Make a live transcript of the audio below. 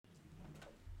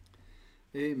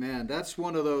Amen. That's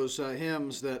one of those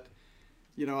hymns that,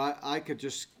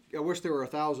 I wish there were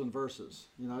 1,000 verses.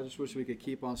 I just wish we could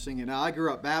keep on singing. Now, I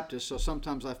grew up Baptist, so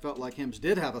sometimes I felt like hymns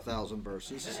did have 1,000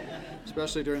 verses,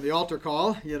 especially during the altar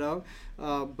call. No,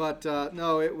 that's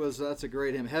a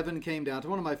great hymn. Heaven Came Down. It's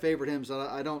one of my favorite hymns.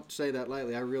 I don't say that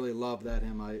lightly. I really love that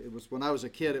hymn. It was when I was a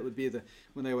kid, it would be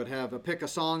when they would have a pick a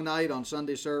song night on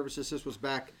Sunday services. This was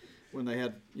back when they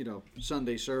had,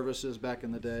 Sunday services back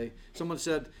in the day. Someone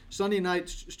said Sunday night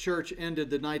church ended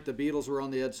the night the Beatles were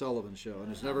on the Ed Sullivan Show, and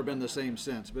it's never been the same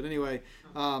since. But anyway,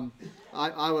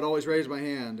 I would always raise my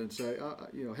hand and say,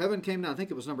 Heaven Came Down. I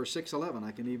think it was number 611.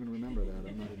 I can even remember that.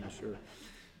 I'm not even sure.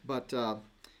 But,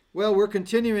 we're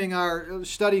continuing our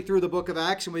study through the book of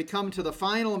Acts, and we come to the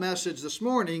final message this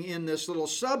morning in this little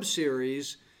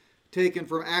sub-series taken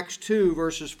from Acts 2,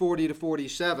 verses 40 to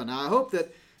 47. Now, I hope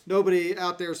that nobody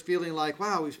out there is feeling like,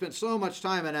 wow, we've spent so much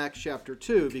time in Acts chapter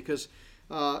 2, because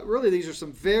really these are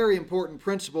some very important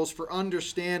principles for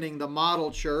understanding the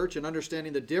model church and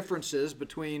understanding the differences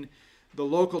between the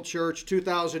local church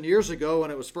 2,000 years ago when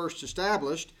it was first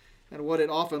established and what it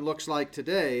often looks like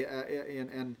today,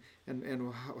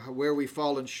 and where we've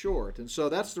fallen short. And so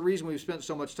that's the reason we've spent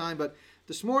so much time. But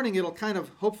this morning it'll kind of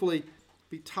hopefully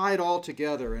be tied all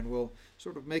together, and we'll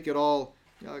sort of make it all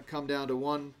come down to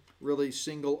one really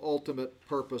single ultimate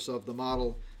purpose of the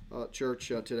model church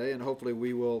today. And hopefully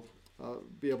we will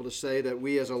be able to say that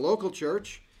we as a local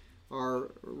church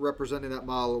are representing that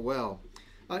model well.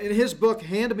 In his book,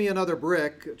 Hand Me Another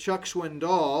Brick, Chuck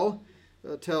Swindoll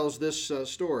tells this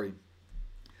story.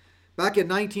 Back in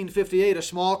 1958, a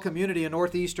small community in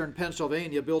northeastern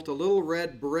Pennsylvania built a little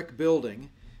red brick building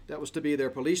that was to be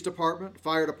their police department,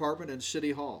 fire department, and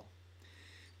city hall.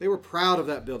 They were proud of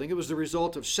that building. It was the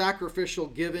result of sacrificial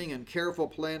giving and careful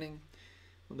planning.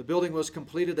 When the building was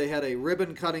completed, they had a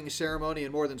ribbon-cutting ceremony,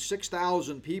 and more than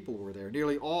 6,000 people were there,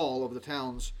 nearly all of the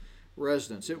town's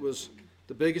residents. It was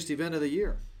the biggest event of the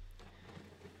year.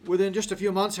 Within just a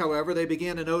few months, however, they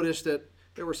began to notice that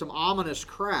there were some ominous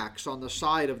cracks on the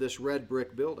side of this red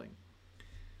brick building.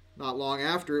 Not long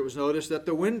after, it was noticed that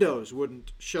the windows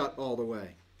wouldn't shut all the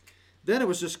way. Then it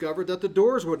was discovered that the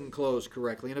doors wouldn't close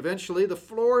correctly, and eventually the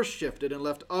floors shifted and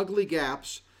left ugly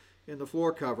gaps in the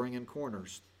floor covering and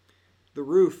corners. The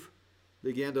roof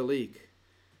began to leak.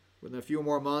 Within a few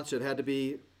more months, it had to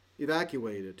be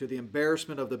evacuated, to the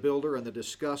embarrassment of the builder and the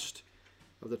disgust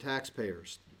of the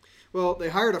taxpayers. Well, they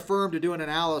hired a firm to do an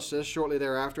analysis shortly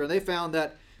thereafter, and they found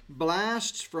that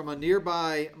blasts from a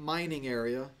nearby mining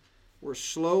area were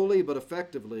slowly but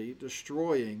effectively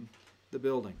destroying the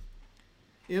building.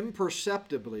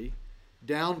 Imperceptibly,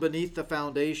 down beneath the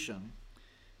foundation,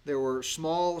 there were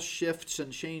small shifts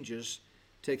and changes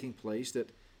taking place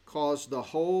that caused the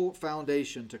whole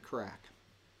foundation to crack.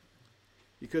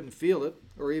 You couldn't feel it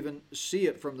or even see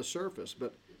it from the surface,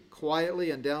 but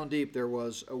quietly and down deep there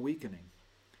was a weakening.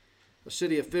 A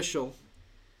city official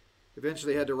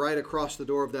eventually had to write across the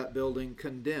door of that building,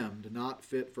 "Condemned, not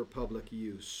fit for public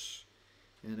use,"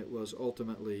 and it was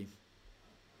ultimately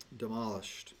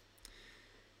demolished.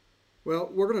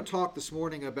 Well, we're going to talk this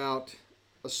morning about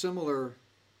a similar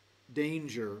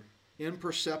danger,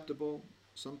 imperceptible,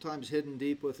 sometimes hidden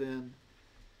deep within,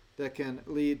 that can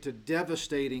lead to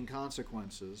devastating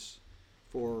consequences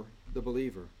for the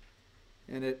believer.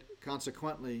 And it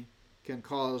consequently can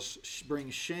bring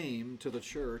shame to the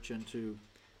church and to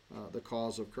the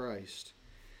cause of Christ.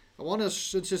 I want us,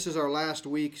 since this is our last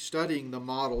week studying the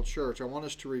model church, I want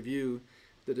us to review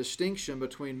the distinction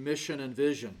between mission and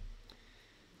vision.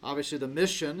 Obviously, the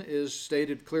mission is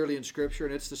stated clearly in Scripture,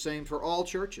 and it's the same for all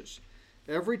churches.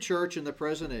 Every church in the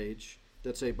present age,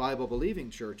 that's a Bible-believing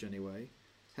church anyway,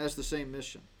 has the same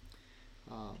mission.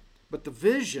 But the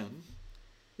vision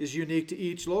is unique to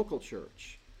each local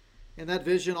church. And that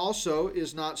vision also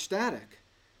is not static.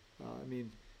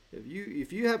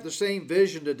 If you have the same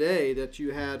vision today that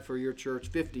you had for your church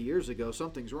 50 years ago,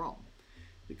 something's wrong.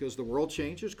 Because the world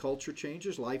changes, culture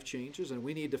changes, life changes, and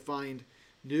we need to find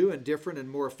new and different and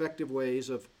more effective ways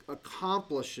of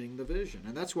accomplishing the vision.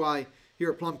 And that's why here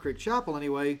at Plum Creek Chapel,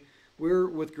 anyway, we're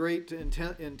with great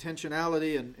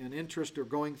intentionality and interest are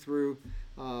going through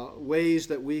ways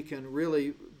that we can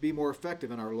really be more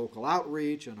effective in our local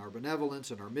outreach and our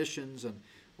benevolence and our missions and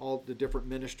all the different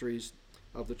ministries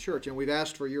of the church. And we've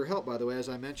asked for your help, by the way, as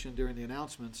I mentioned during the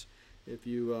announcements, if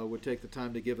you would take the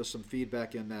time to give us some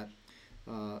feedback in that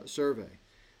survey.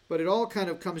 But it all kind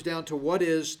of comes down to what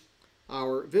is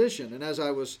our vision. And as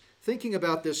I was thinking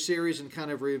about this series and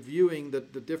kind of reviewing the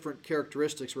different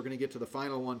characteristics, we're going to get to the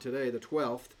final one today, the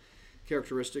 12th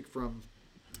characteristic from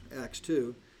Acts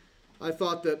 2, I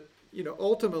thought that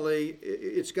ultimately,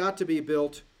 it's got to be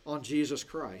built on Jesus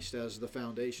Christ as the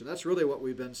foundation. That's really what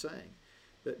we've been saying,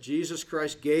 that Jesus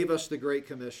Christ gave us the Great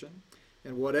Commission,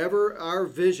 and whatever our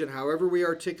vision, however we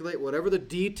articulate, whatever the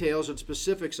details and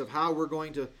specifics of how we're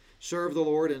going to serve the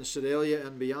Lord in Sedalia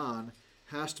and beyond,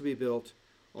 has to be built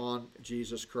on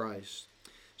Jesus Christ.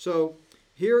 So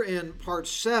here in part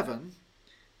 7,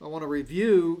 I want to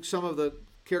review some of the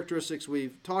characteristics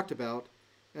we've talked about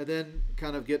and then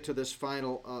kind of get to this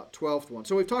final 12th one.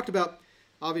 So we've talked about,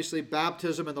 obviously,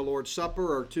 baptism and the Lord's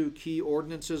Supper are two key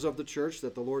ordinances of the church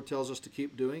that the Lord tells us to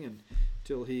keep doing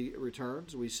until he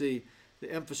returns. We see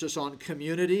the emphasis on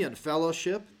community and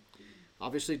fellowship.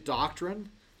 Obviously, doctrine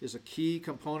is a key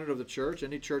component of the church.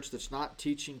 Any church that's not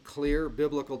teaching clear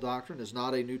biblical doctrine is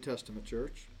not a New Testament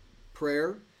church.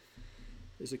 Prayer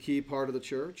is a key part of the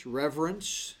church.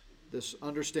 Reverence, this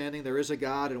understanding there is a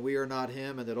God and we are not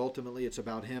him, and that ultimately it's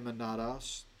about him and not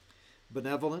us.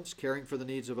 Benevolence, caring for the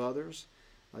needs of others.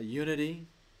 Unity,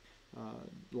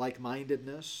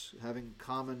 like-mindedness, having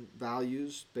common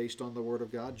values based on the Word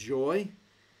of God. Joy,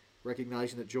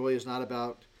 recognizing that joy is not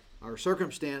about our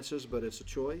circumstances, but it's a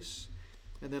choice.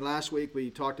 And then last week we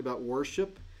talked about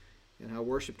worship and how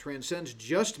worship transcends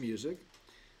just music,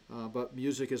 but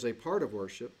music is a part of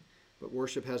worship. But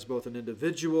worship has both an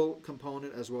individual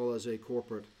component as well as a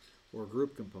corporate or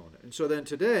group component. And so then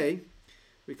today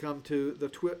we come to the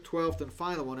 12th and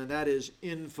final one, and that is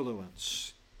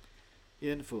influence.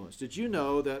 Influence. Did you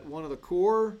know that one of the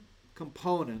core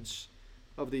components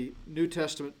of the New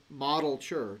Testament model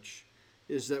church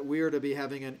is that we are to be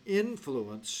having an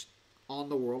influence on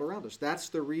the world around us? That's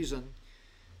the reason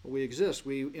we exist.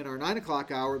 In our 9 o'clock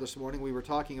hour this morning, we were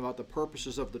talking about the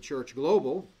purposes of the church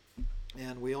global,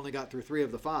 and we only got through 3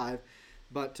 of the 5,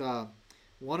 but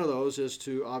one of those is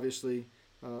to obviously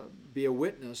be a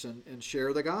witness and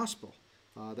share the gospel.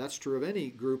 That's true of any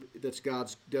group that's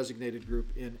God's designated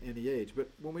group in any age. But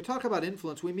when we talk about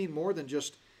influence, we mean more than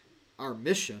just our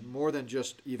mission, more than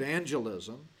just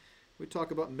evangelism. We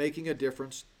talk about making a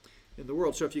difference in the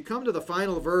world. So if you come to the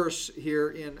final verse here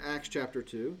in Acts chapter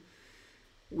 2,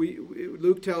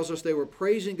 Luke tells us they were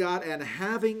praising God and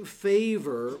having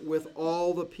favor with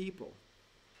all the people.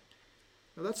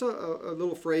 Now that's a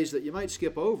little phrase that you might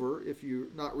skip over if you're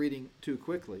not reading too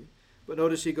quickly. But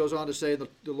notice he goes on to say the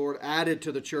Lord added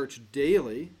to the church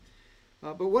daily.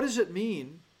 But what does it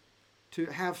mean to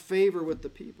have favor with the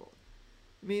people?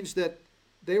 It means that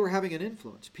they were having an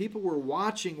influence. People were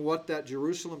watching what that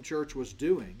Jerusalem church was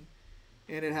doing,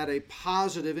 and it had a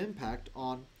positive impact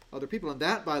on other people. And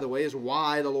that, by the way, is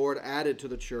why the Lord added to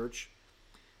the church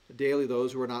daily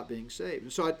those who are not being saved.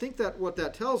 And so I think that what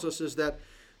that tells us is that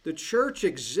the church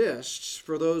exists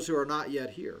for those who are not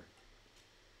yet here.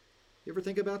 You ever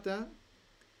think about that?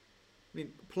 I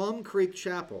mean, Plum Creek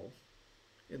Chapel,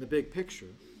 in the big picture,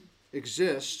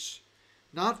 exists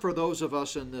not for those of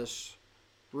us in this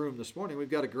room this morning. We've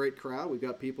got a great crowd. We've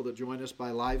got people that join us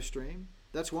by live stream.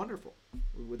 That's wonderful.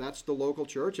 That's the local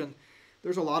church, and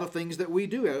there's a lot of things that we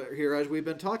do here, as we've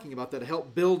been talking about, that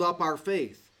help build up our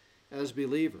faith as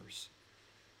believers.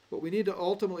 But we need to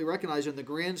ultimately recognize in the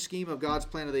grand scheme of God's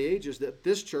plan of the ages that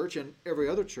this church and every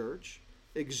other church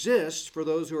exists for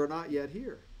those who are not yet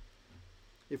here.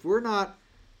 If we're not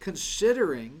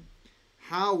considering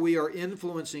how we are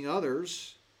influencing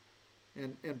others,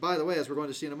 and by the way, as we're going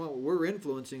to see in a moment, we're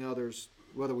influencing others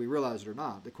whether we realize it or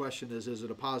not. The question is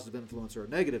it a positive influence or a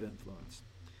negative influence?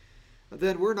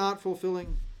 Then we're not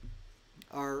fulfilling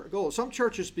our goal. Some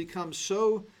churches become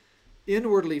so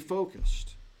inwardly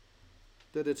focused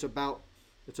that it's about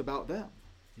them,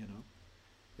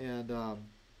 And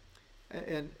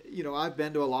I've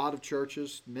been to a lot of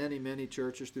churches, many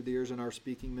churches through the years in our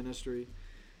speaking ministry,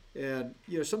 and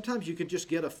sometimes you can just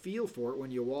get a feel for it when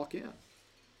you walk in.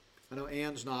 I know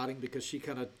Ann's nodding because she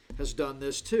kind of has done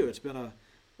this too. It's been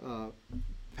a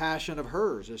passion of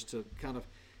hers, is to kind of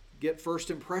get first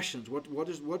impressions. What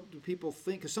do people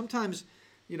think? Because sometimes,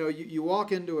 you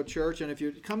walk into a church, and if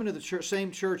you come into the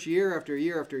same church year after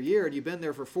year after year, and you've been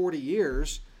there for 40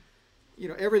 years,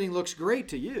 everything looks great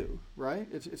to you, right?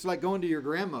 It's like going to your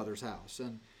grandmother's house,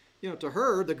 and to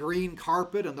her, the green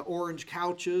carpet and the orange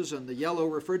couches and the yellow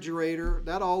refrigerator,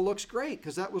 that all looks great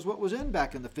because that was what was in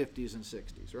back in the 50s and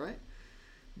 60s, right?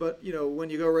 But when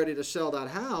you go ready to sell that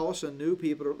house, and new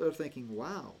people are thinking,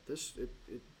 "Wow,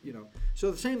 So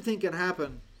the same thing can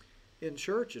happen in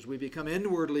churches. We become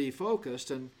inwardly focused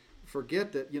and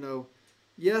forget that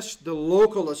yes, the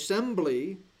local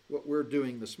assembly, what we're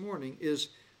doing this morning, is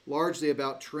largely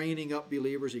about training up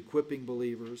believers, equipping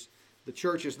believers. The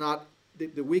church is not.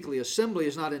 The weekly assembly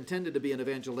is not intended to be an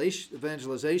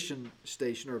evangelization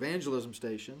station or evangelism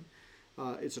station.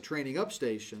 it's a training up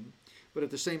station. But at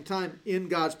the same time, in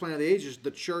God's plan of the ages,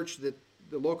 the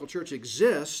local church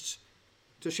exists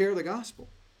to share the gospel.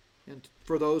 And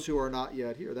for those who are not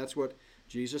yet here. That's what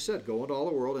Jesus said. Go into all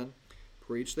the world and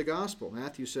preach the gospel.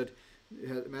 Matthew's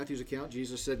account,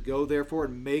 Jesus said, go therefore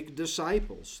and make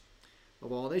disciples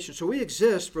of all nations. So we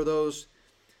exist for those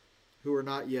who are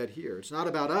not yet here. It's not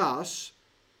about us,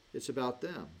 it's about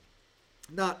them.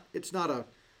 It's not a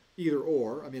either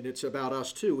or. I mean, it's about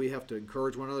us too. We have to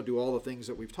encourage one another, do all the things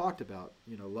that we've talked about,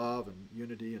 love and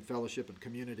unity and fellowship and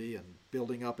community and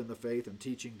building up in the faith and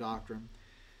teaching doctrine.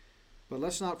 But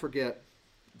let's not forget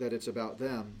that it's about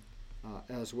them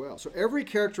as well. So every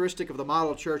characteristic of the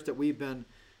model church that we've been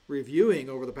reviewing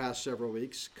over the past several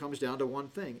weeks comes down to one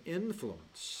thing: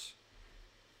 influence.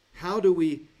 How do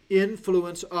we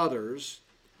influence others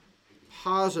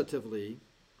positively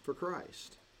for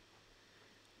Christ?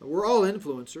 We're all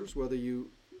influencers, whether you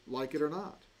like it or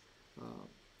not.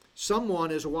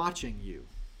 Someone is watching you.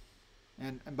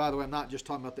 And by the way, I'm not just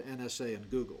talking about the NSA and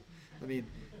Google. I mean,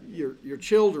 your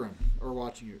children are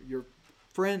watching you. Your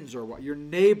friends are watching you. Your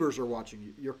neighbors are watching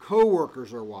you. Your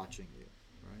coworkers are watching you.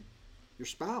 Right? Your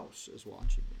spouse is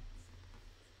watching you.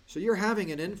 So you're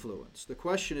having an influence. The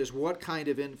question is, what kind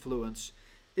of influence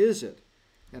is it?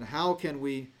 And how can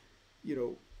we,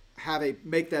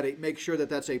 make sure that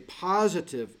that's a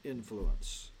positive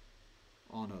influence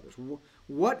on others?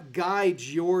 What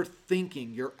guides your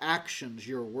thinking, your actions,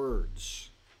 your words?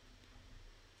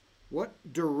 What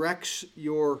directs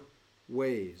your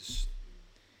ways?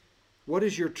 What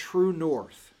is your true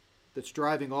north that's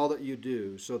driving all that you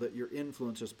do so that your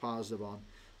influence is positive on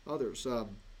others?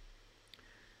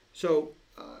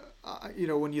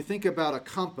 When you think about a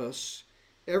compass,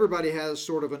 everybody has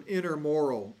sort of an inner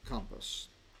moral compass.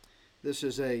 This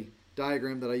is a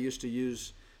diagram that I used to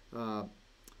use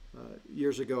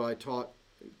years ago. I taught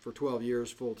for 12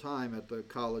 years full-time at the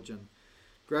college and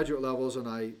graduate levels, and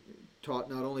I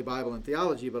taught not only Bible and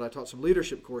theology, but I taught some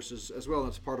leadership courses as well.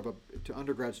 It's to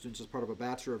undergrad students as part of a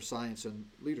Bachelor of Science in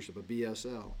Leadership, a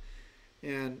BSL.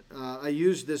 And I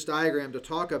used this diagram to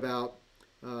talk about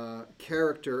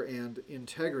character and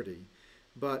integrity.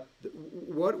 But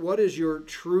what is your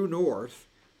true north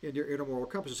in your inner moral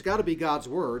compass? It's got to be God's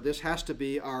Word. This has to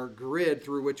be our grid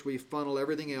through which we funnel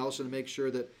everything else and make sure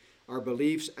that our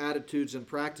beliefs, attitudes, and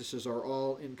practices are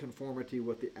all in conformity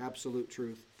with the absolute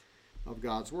truth of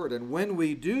God's Word. And when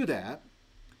we do that,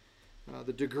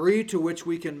 the degree to which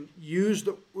we can use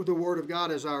the Word of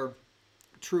God as our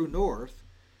true north,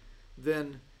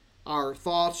 then our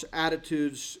thoughts,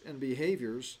 attitudes, and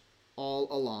behaviors all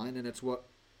align, and it's what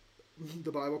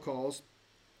the Bible calls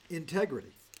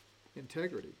integrity.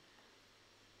 Integrity.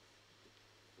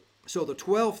 So the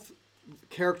 12th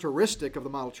characteristic of the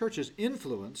model church is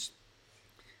influence,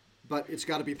 but it's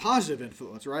got to be positive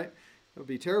influence, right? It would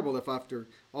be terrible if after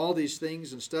all these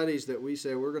things and studies that we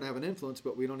say we're going to have an influence,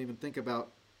 but we don't even think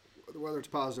about whether it's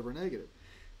positive or negative.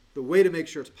 The way to make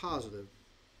sure it's positive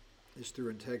is through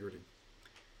integrity.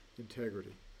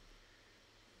 Integrity.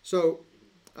 So,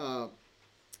 one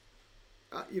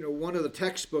of the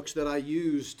textbooks that I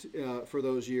used for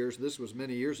those years, this was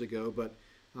many years ago, but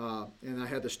and I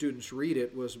had the students read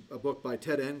it, was a book by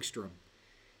Ted Engstrom,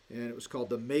 and it was called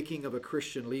The Making of a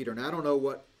Christian Leader. And I don't know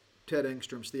what Ted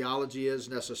Engstrom's theology is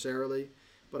necessarily,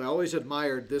 but I always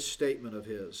admired this statement of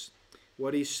his.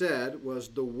 What he said was,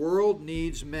 the world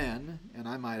needs men, and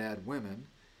I might add women,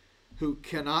 who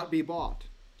cannot be bought,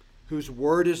 whose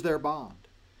word is their bond,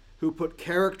 who put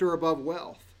character above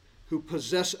wealth, who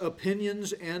possess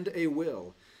opinions and a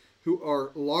will, who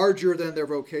are larger than their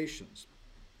vocations,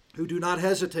 who do not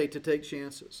hesitate to take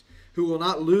chances, who will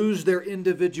not lose their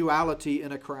individuality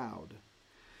in a crowd,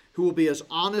 who will be as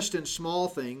honest in small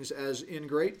things as in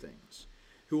great things,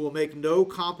 who will make no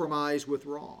compromise with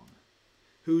wrong,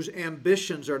 whose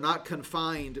ambitions are not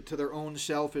confined to their own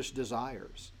selfish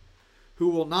desires, who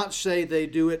will not say they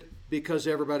do it because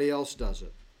everybody else does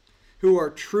it, who are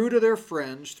true to their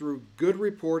friends through good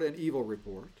report and evil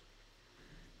report,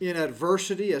 in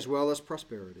adversity as well as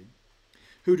prosperity,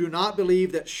 who do not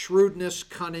believe that shrewdness,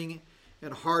 cunning,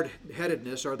 and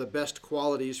hard-headedness are the best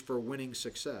qualities for winning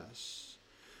success,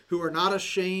 who are not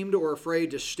ashamed or afraid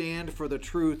to stand for the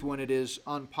truth when it is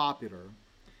unpopular,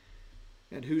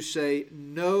 and who say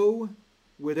no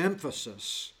with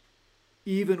emphasis,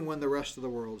 even when the rest of the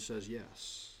world says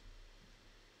yes.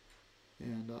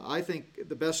 And I think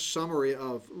the best summary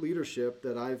of leadership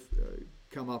that I've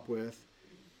come up with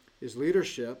is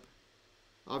leadership.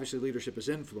 Obviously, leadership is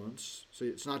influence. So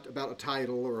it's not about a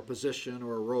title or a position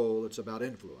or a role. It's about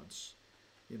influence.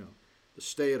 The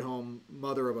stay-at-home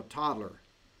mother of a toddler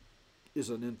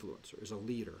is an influencer, is a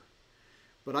leader.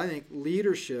 But I think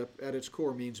leadership at its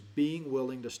core means being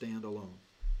willing to stand alone.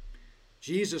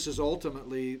 Jesus is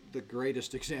ultimately the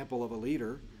greatest example of a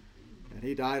leader, and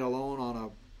he died alone on a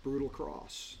brutal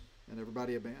cross, and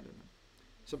everybody abandoned him.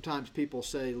 Sometimes people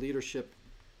say leadership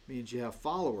means you have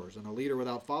followers, and a leader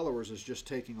without followers is just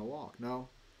taking a walk. No.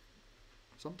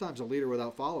 Sometimes a leader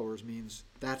without followers means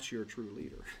that's your true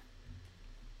leader.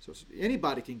 So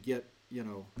anybody can get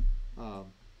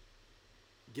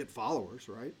followers,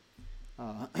 right?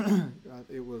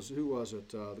 It was, who was it?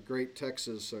 The great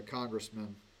Texas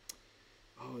congressman.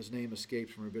 Oh, his name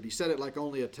escapes from me, but he said it like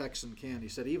only a Texan can. He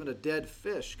said, even a dead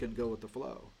fish can go with the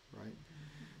flow, right?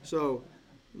 So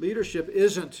leadership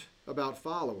isn't about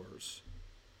followers.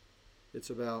 It's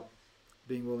about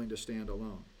being willing to stand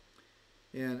alone.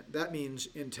 And that means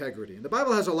integrity. And the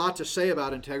Bible has a lot to say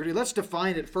about integrity. Let's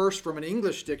define it first from an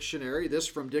English dictionary, this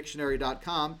from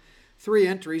dictionary.com. 3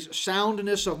 entries: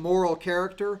 soundness of moral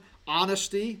character,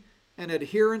 honesty, and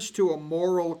adherence to a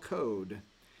moral code.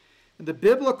 And the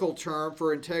biblical term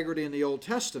for integrity in the Old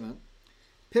Testament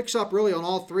picks up really on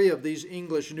all 3 of these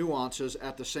English nuances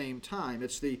at the same time.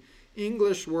 It's the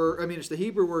it's the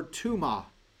Hebrew word tumah.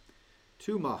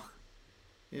 Tumah.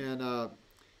 And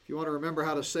if you want to remember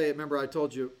how to say it, remember I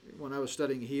told you when I was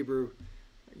studying Hebrew,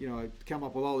 I'd come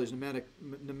up with all these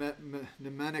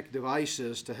mnemonic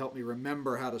devices to help me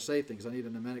remember how to say things. I need a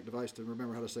mnemonic device to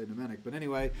remember how to say mnemonic. But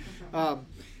anyway,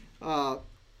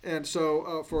 and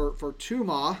so for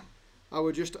tumah, I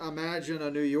would just imagine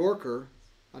a New Yorker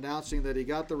announcing that he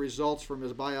got the results from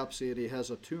his biopsy and he has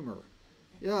a tumor.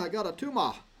 Yeah, I got a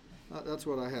tumor. That's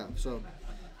what I have. So,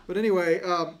 but anyway,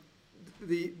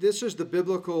 this is the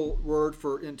biblical word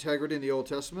for integrity in the Old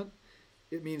Testament.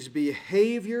 It means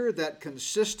behavior that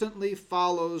consistently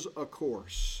follows a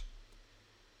course.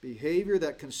 Behavior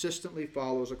that consistently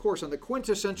follows a course. And the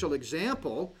quintessential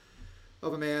example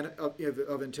of a man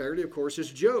of integrity, of course,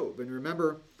 is Job. And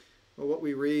remember what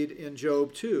we read in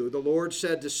Job 2. The Lord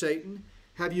said to Satan,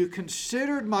 "Have you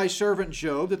considered my servant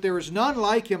Job, that there is none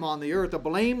like him on the earth, a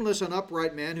blameless and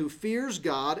upright man who fears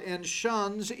God and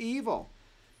shuns evil?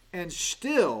 And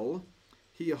still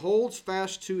he holds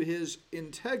fast to his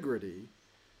integrity,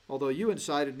 although you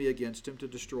incited me against him to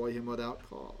destroy him without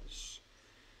cause."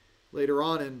 Later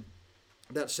on in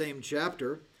that same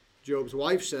chapter, Job's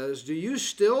wife says, "Do you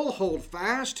still hold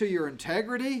fast to your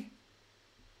integrity?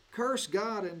 Curse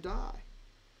God and die."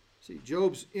 See,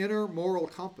 Job's inner moral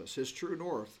compass, his true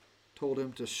north, told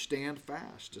him to stand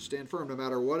fast, to stand firm, no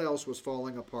matter what else was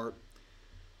falling apart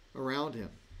around him.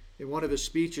 In one of his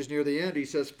speeches near the end, he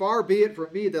says, "Far be it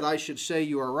from me that I should say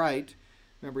you are right."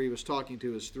 Remember, he was talking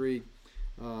to his 3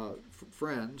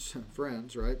 friends,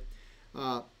 right?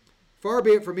 "Far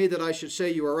be it from me that I should say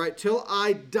you are right. Till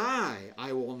I die,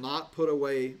 I will not put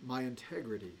away my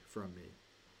integrity from me."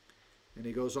 And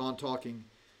he goes on talking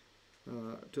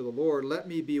to the Lord, "Let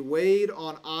me be weighed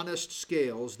on honest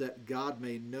scales, that God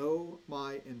may know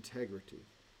my integrity."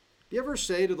 Do you ever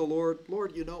say to the Lord,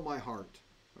 "Lord, you know my heart,"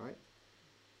 right?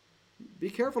 Be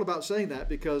careful about saying that,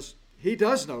 because he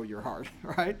does know your heart,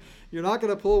 right? You're not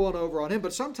going to pull one over on him.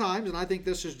 But sometimes, and I think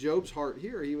this is Job's heart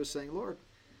here, he was saying, "Lord,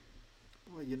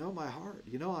 boy, you know my heart.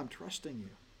 You know I'm trusting you.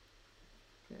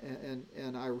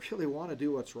 And I really want to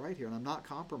do what's right here, and I'm not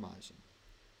compromising."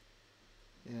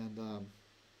 And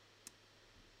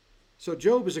so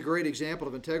Job is a great example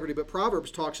of integrity, but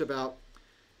Proverbs talks about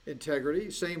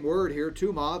integrity. Same word here,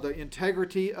 tumah. The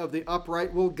integrity of the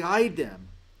upright will guide them.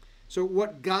 So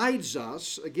what guides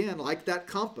us, again, like that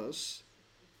compass,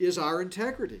 is our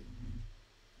integrity.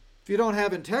 If you don't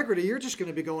have integrity, you're just going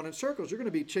to be going in circles. You're going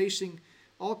to be chasing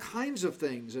all kinds of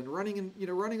things and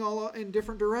running all in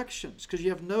different directions, because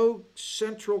you have no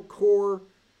central core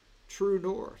true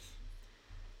north.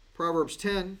 Proverbs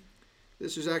 10,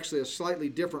 this is actually a slightly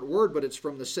different word, but it's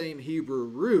from the same Hebrew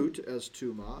root as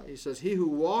tumah. He says, "He who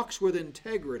walks with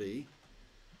integrity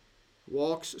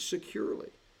walks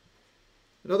securely."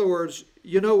 In other words,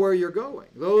 you know where you're going.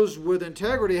 Those with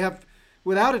integrity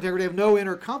without integrity have no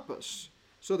inner compass.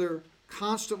 So they're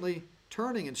constantly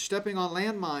turning and stepping on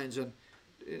landmines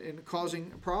and causing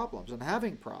problems and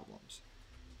having problems.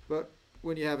 But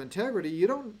when you have integrity, you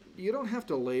don't have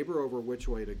to labor over which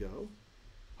way to go.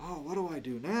 Oh, what do I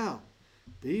do now?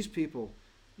 These people,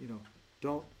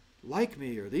 don't like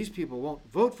me, or these people won't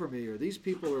vote for me, or these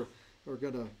people are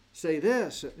going to say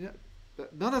this.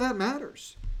 None of that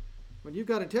matters. When you've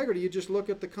got integrity, you just look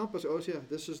at the compass. Oh, yeah,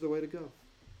 this is the way to go.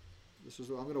 I'm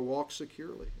going to walk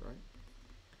securely, right?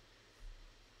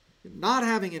 Not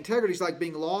having integrity is like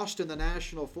being lost in the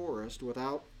national forest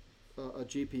without a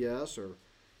GPS or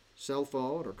cell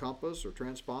phone or compass or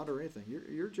transponder or anything.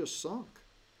 You're just sunk.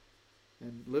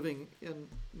 And living in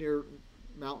near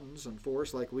mountains and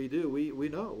forests like we do, we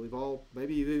know. We've all,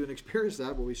 maybe you've even experienced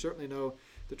that, but we certainly know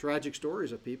the tragic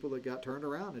stories of people that got turned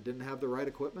around and didn't have the right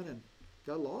equipment and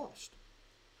got lost.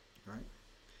 Right?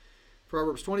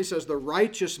 Proverbs 20 says, the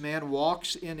righteous man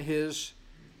walks in his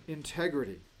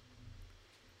integrity.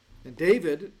 And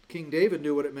King David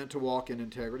knew what it meant to walk in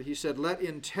integrity. He said, let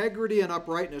integrity and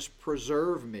uprightness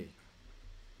preserve me.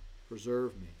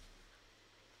 Preserve me.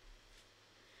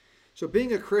 So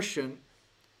being a Christian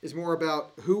is more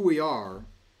about who we are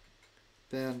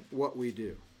than what we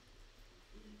do.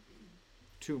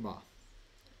 Tuma.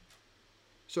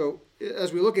 So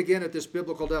as we look again at this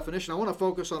biblical definition, I want to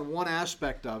focus on one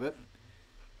aspect of it.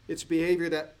 It's behavior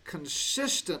that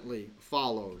consistently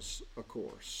follows a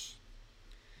course.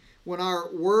 When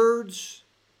our words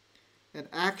and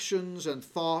actions and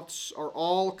thoughts are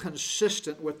all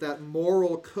consistent with that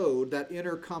moral code, that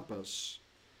inner compass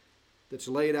that's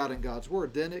laid out in God's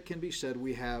Word, then it can be said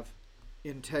we have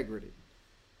integrity.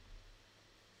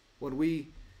 When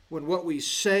what we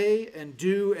say and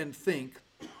do and think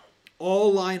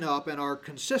all line up and are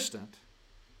consistent,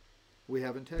 we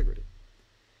have integrity.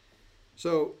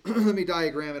 So let me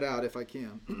diagram it out if I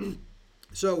can.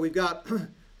 So we've got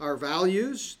our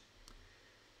values,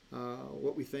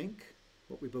 what we think,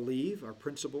 what we believe, our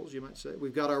principles, you might say.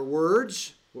 We've got our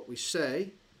words, what we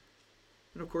say.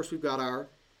 And of course, we've got our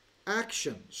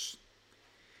actions.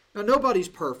 Now, nobody's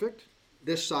perfect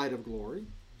this side of glory.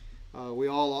 We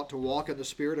all ought to walk in the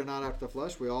Spirit and not after the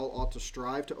flesh. We all ought to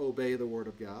strive to obey the Word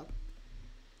of God.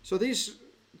 So these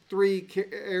three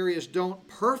areas don't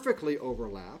perfectly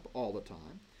overlap all the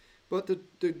time, but the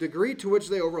degree to which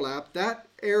they overlap, that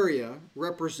area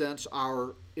represents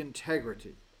our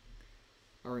integrity.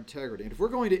 Our integrity. And if we're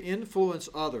going to influence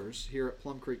others here at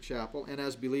Plum Creek Chapel and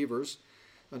as believers,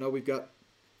 I know we've got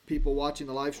people watching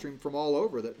the live stream from all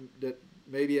over that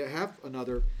maybe have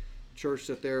another church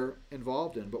that they're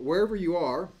involved in. But wherever you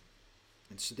are,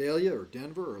 in Sedalia or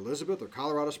Denver or Elizabeth or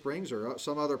Colorado Springs or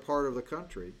some other part of the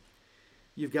country,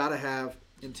 you've got to have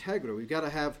integrity. We've got to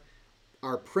have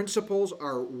our principles,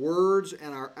 our words,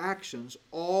 and our actions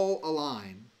all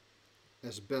align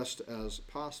as best as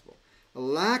possible. A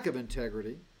lack of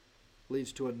integrity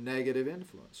leads to a negative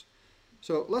influence.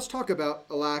 So let's talk about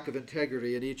a lack of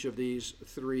integrity in each of these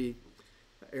three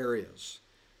areas.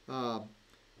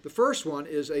 The first one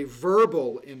is a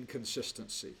verbal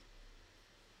inconsistency,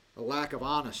 a lack of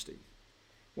honesty.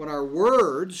 When our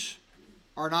words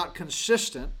are not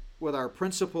consistent with our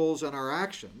principles and our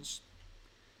actions,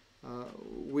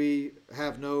 we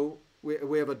have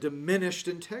a diminished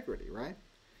integrity, right?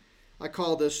 I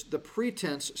call this the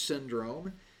pretense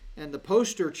syndrome, and the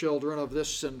poster children of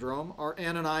this syndrome are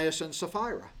Ananias and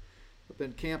Sapphira. I've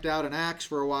been camped out in Acts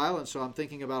for a while, and so I'm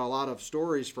thinking about a lot of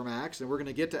stories from Acts, and we're going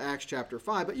to get to Acts chapter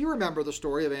 5, but you remember the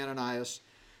story of Ananias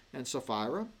and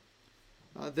Sapphira.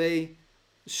 They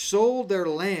sold their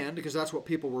land, because that's what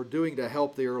people were doing to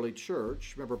help the early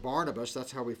church. Remember Barnabas,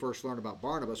 that's how we first learn about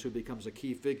Barnabas, who becomes a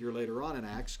key figure later on in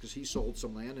Acts, because he sold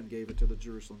some land and gave it to the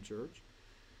Jerusalem church.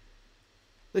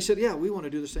 They said, yeah, we want to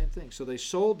do the same thing. So they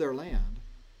sold their land,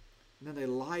 and then they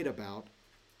lied about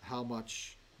how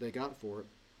much they got for it,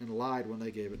 and lied when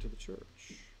they gave it to the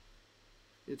church.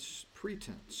 It's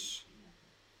pretense.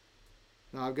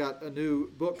 Now, I've got a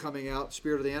new book coming out,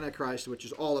 Spirit of the Antichrist, which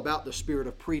is all about the spirit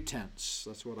of pretense.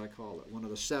 That's what I call it. One of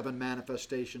the 7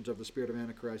 manifestations of the spirit of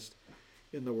Antichrist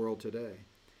in the world today.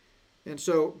 And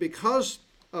so, because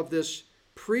of this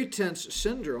pretense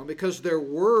syndrome, because their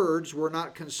words were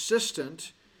not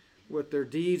consistent with their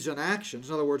deeds and actions,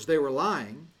 in other words, they were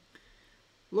lying,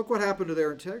 look what happened to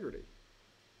their integrity.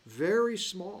 Very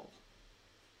small.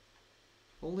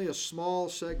 Only a small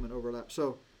segment overlaps.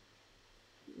 So,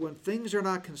 when things are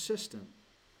not consistent,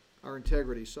 our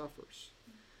integrity suffers.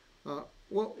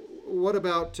 What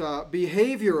about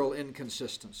behavioral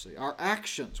inconsistency? Our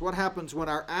actions. What happens when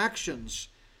our actions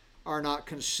are not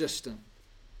consistent?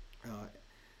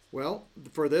 Well,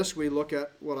 for this we look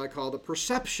at what I call the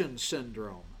perception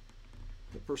syndrome.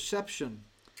 The perception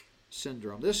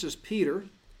syndrome. This is Peter,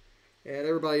 and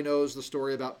everybody knows the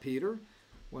story about Peter.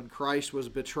 When Christ was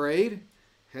betrayed,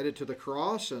 headed to the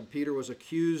cross, and Peter was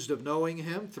accused of knowing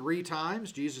him 3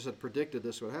 times. Jesus had predicted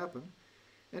this would happen.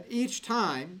 And each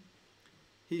time,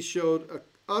 he showed an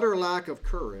utter lack of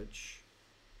courage,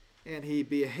 and he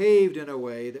behaved in a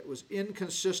way that was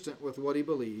inconsistent with what he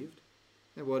believed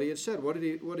and what he had said. What did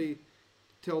he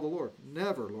tell the Lord?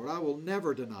 Never, Lord, I will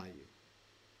never deny you.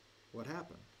 What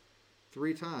happened?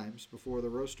 3 times before the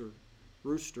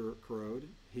rooster crowed,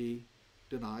 he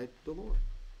denied the Lord.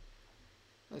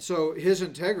 And so his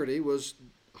integrity was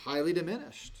highly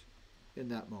diminished in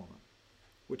that moment.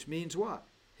 which means what?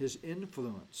 His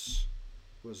influence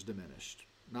was diminished.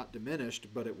 Not diminished,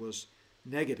 but it was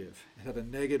negative. It had a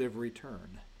negative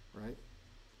return, right?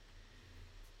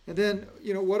 And then,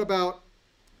 what about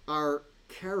our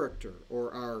character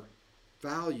or our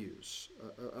values,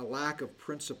 a lack of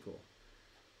principle,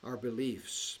 our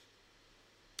beliefs?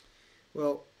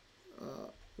 Well,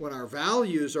 when our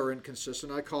values are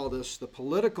inconsistent, I call this the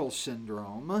political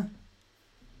syndrome.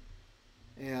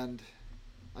 And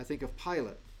I think of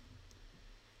Pilate.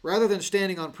 Rather than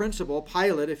standing on principle,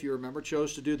 Pilate, if you remember,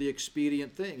 chose to do the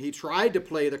expedient thing. He tried to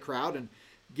play the crowd and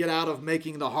get out of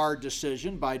making the hard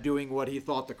decision by doing what he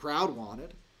thought the crowd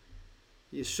wanted.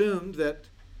 He assumed that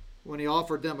when he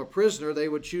offered them a prisoner, they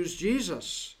would choose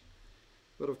Jesus.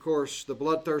 But of course, the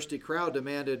bloodthirsty crowd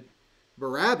demanded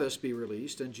Barabbas be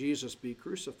released and Jesus be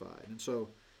crucified. And so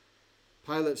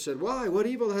Pilate said, "Why? What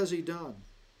evil has he done?"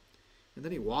 And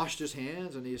then he washed his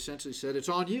hands and he essentially said, "It's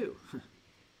on you."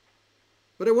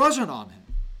 But it wasn't on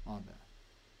him, on that.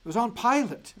 It was on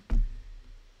Pilate.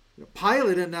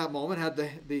 Pilate in that moment had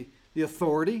the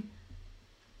authority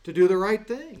to do the right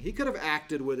thing. He could have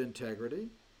acted with integrity.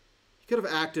 He could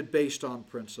have acted based on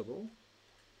principle.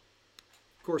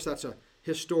 Of course, that's a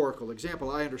historical example.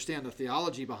 I understand the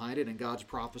theology behind it and God's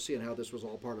prophecy and how this was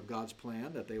all part of God's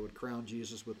plan, that they would crown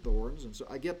Jesus with thorns, and so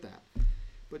I get that.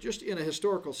 But just in a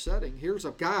historical setting, here's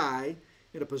a guy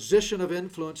in a position of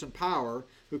influence and power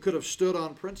who could have stood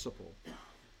on principle.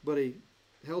 But he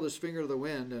held his finger to the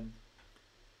wind and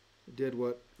did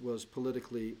what was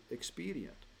politically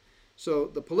expedient. So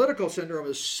the political syndrome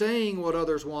is saying what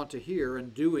others want to hear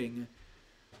and doing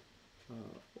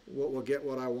what will get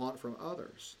what I want from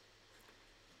others.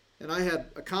 And I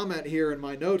had a comment here in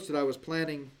my notes that I was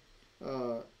planning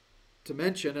to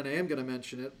mention, and I am going to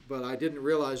mention it, but I didn't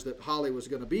realize that Holly was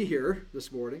going to be here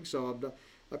this morning. So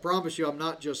I promise you I'm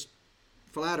not just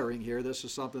flattering here. This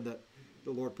is something that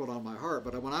the Lord put on my heart.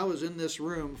 But when I was in this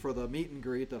room for the meet and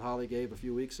greet that Holly gave a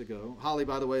few weeks ago, Holly,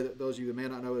 by the way, those of you who may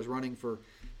not know, is running for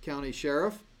county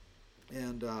sheriff.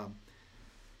 And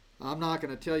I'm not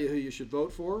going to tell you who you should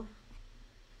vote for,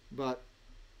 but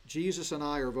Jesus and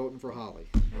I are voting for Holly.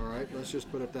 All right? Let's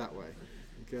just put it that way.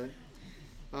 Okay?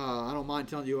 I don't mind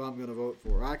telling you who I'm going to vote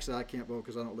for. Actually, I can't vote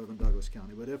because I don't live in Douglas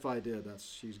County. But if I did,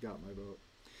 she's got my vote.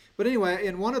 But anyway,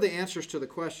 in one of the answers to the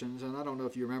questions, and I don't know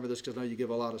if you remember this because I know you give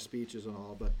a lot of speeches and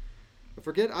all, but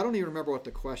I don't even remember what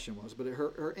the question was, but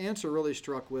her answer really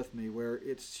struck with me where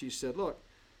she said, "Look,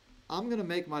 I'm going to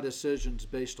make my decisions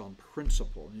based on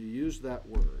principle." And you used that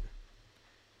word.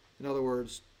 In other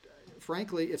words,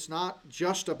 frankly, it's not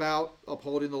just about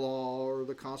upholding the law or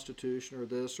the Constitution or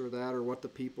this or that or what the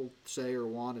people say or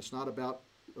want. It's not about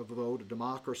a vote, a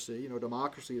democracy.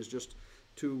 Democracy is just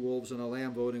two wolves and a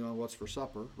lamb voting on what's for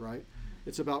supper, right?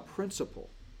 It's about principle,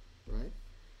 right?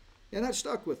 And that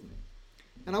stuck with me.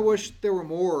 And I wish there were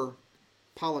more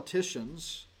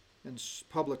politicians and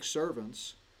public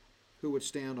servants who would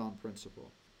stand on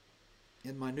principle.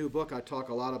 In my new book, I talk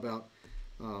a lot about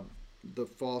the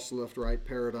false left-right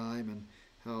paradigm and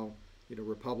how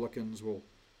Republicans will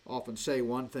often say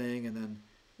one thing and then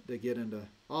they get into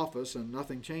office and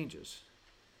nothing changes.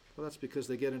 Well, that's because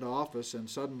they get into office and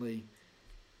suddenly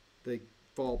they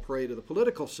fall prey to the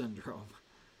political syndrome.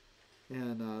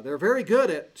 And they're very good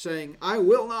at saying, "I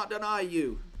will not deny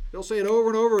you." They'll say it over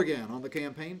and over again on the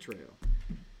campaign trail.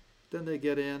 Then they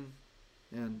get in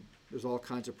and there's all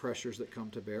kinds of pressures that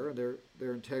come to bear and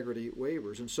their integrity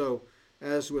wavers. And so,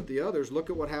 as with the others,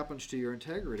 look at what happens to your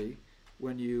integrity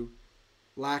when you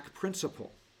lack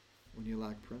principle.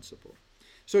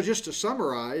 So just to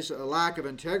summarize, a lack of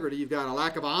integrity, you've got a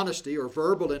lack of honesty or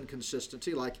verbal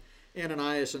inconsistency, like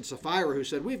Ananias and Sapphira, who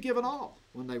said, "We've given all,"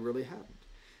 when they really hadn't.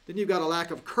 Then you've got a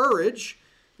lack of courage,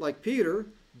 like Peter,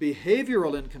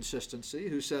 behavioral inconsistency,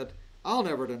 who said, "I'll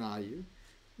never deny you."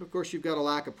 And of course, you've got a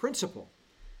lack of principle,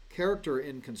 character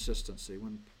inconsistency,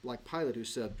 like Pilate, who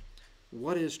said,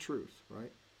 "What is truth?"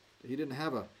 Right? He didn't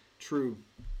have a true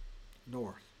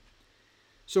north.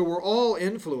 So we're all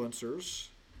influencers,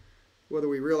 whether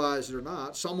we realize it or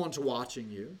not. Someone's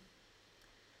watching you.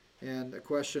 And the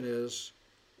question is,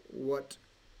 what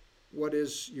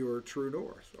is your true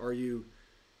north? Are you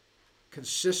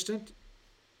consistent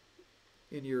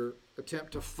in your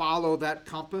attempt to follow that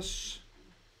compass,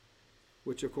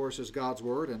 which of course is God's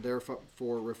word, and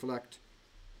therefore reflect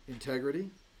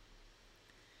integrity?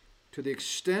 To the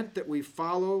extent that we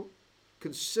follow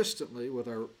consistently with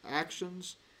our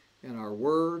actions and our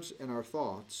words and our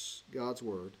thoughts God's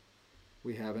word,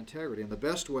 we have integrity. And the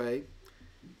best way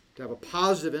to have a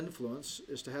positive influence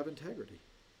is to have integrity.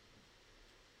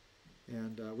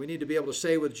 And we need to be able to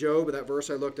say with Job, that verse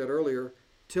I looked at earlier,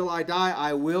 till I die,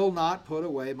 I will not put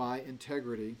away my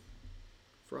integrity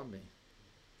from me.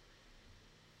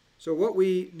 So what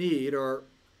we need are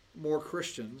more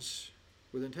Christians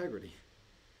with integrity.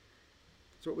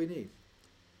 That's what we need.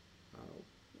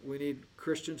 We need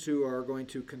Christians who are going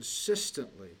to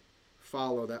consistently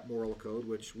follow that moral code,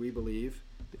 which we believe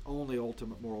the only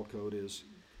ultimate moral code is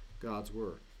God's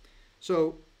Word.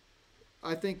 So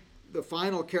I think the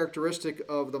final characteristic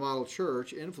of the model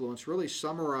church, influence, really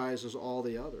summarizes all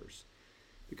the others.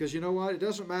 Because you know what? It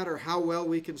doesn't matter how well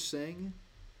we can sing,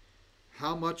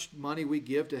 how much money we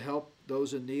give to help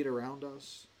those in need around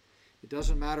us. It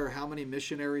doesn't matter how many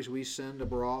missionaries we send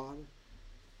abroad.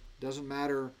 It doesn't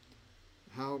matter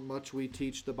how much we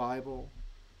teach the Bible,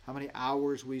 how many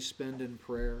hours we spend in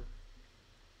prayer.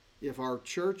 If our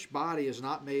church body is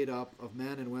not made up of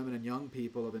men and women and young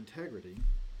people of integrity,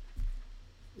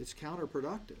 it's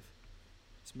counterproductive.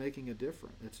 It's making a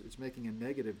difference. It's making a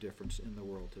negative difference in the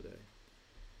world today.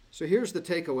 So here's the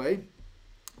takeaway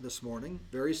this morning,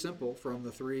 very simple, from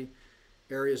the three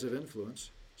areas of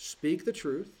influence. Speak the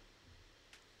truth,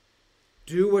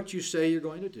 do what you say you're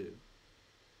going to do,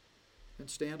 and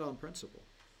stand on principle.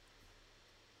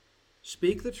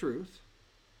 Speak the truth,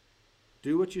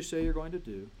 do what you say you're going to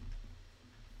do,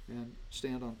 and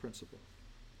stand on principle.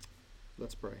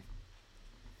 Let's pray.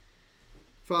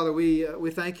 Father,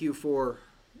 we thank you for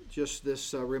just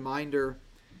this reminder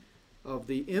of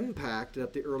the impact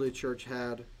that the early church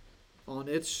had on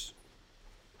its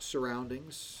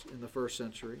surroundings in the first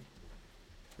century.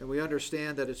 And we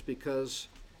understand that it's because,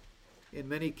 in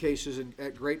many cases,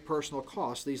 at great personal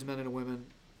cost, these men and women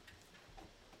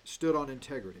stood on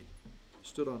integrity,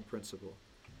 stood on principle.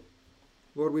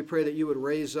 Lord, we pray that you would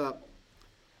raise up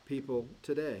people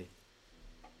today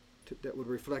that would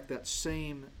reflect that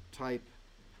same type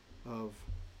of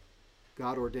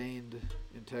God-ordained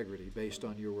integrity based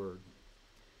on your word.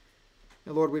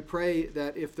 And Lord, we pray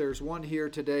that if there's one here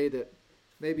today that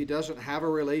maybe doesn't have a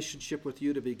relationship with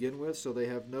you to begin with, so they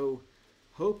have no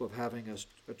hope of having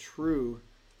a true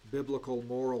biblical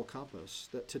moral compass,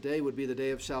 that today would be the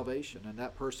day of salvation, and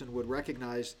that person would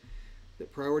recognize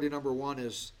that priority number one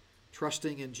is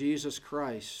trusting in Jesus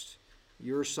Christ,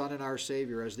 your Son and our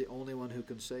Savior, as the only one who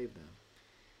can save them.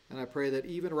 And I pray that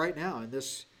even right now, in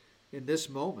this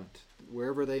moment,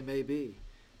 wherever they may be,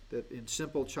 that in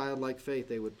simple childlike faith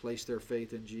they would place their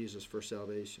faith in Jesus for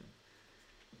salvation.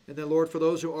 And then, Lord, for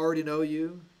those who already know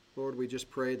you, Lord, we just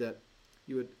pray that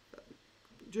you would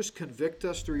just convict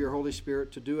us through your Holy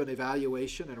Spirit to do an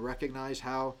evaluation and recognize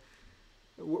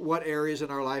what areas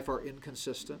in our life are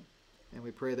inconsistent. And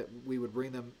we pray that we would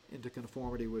bring them into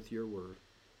conformity with your word.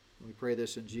 And we pray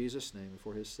this in Jesus' name and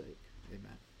for his sake.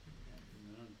 Amen.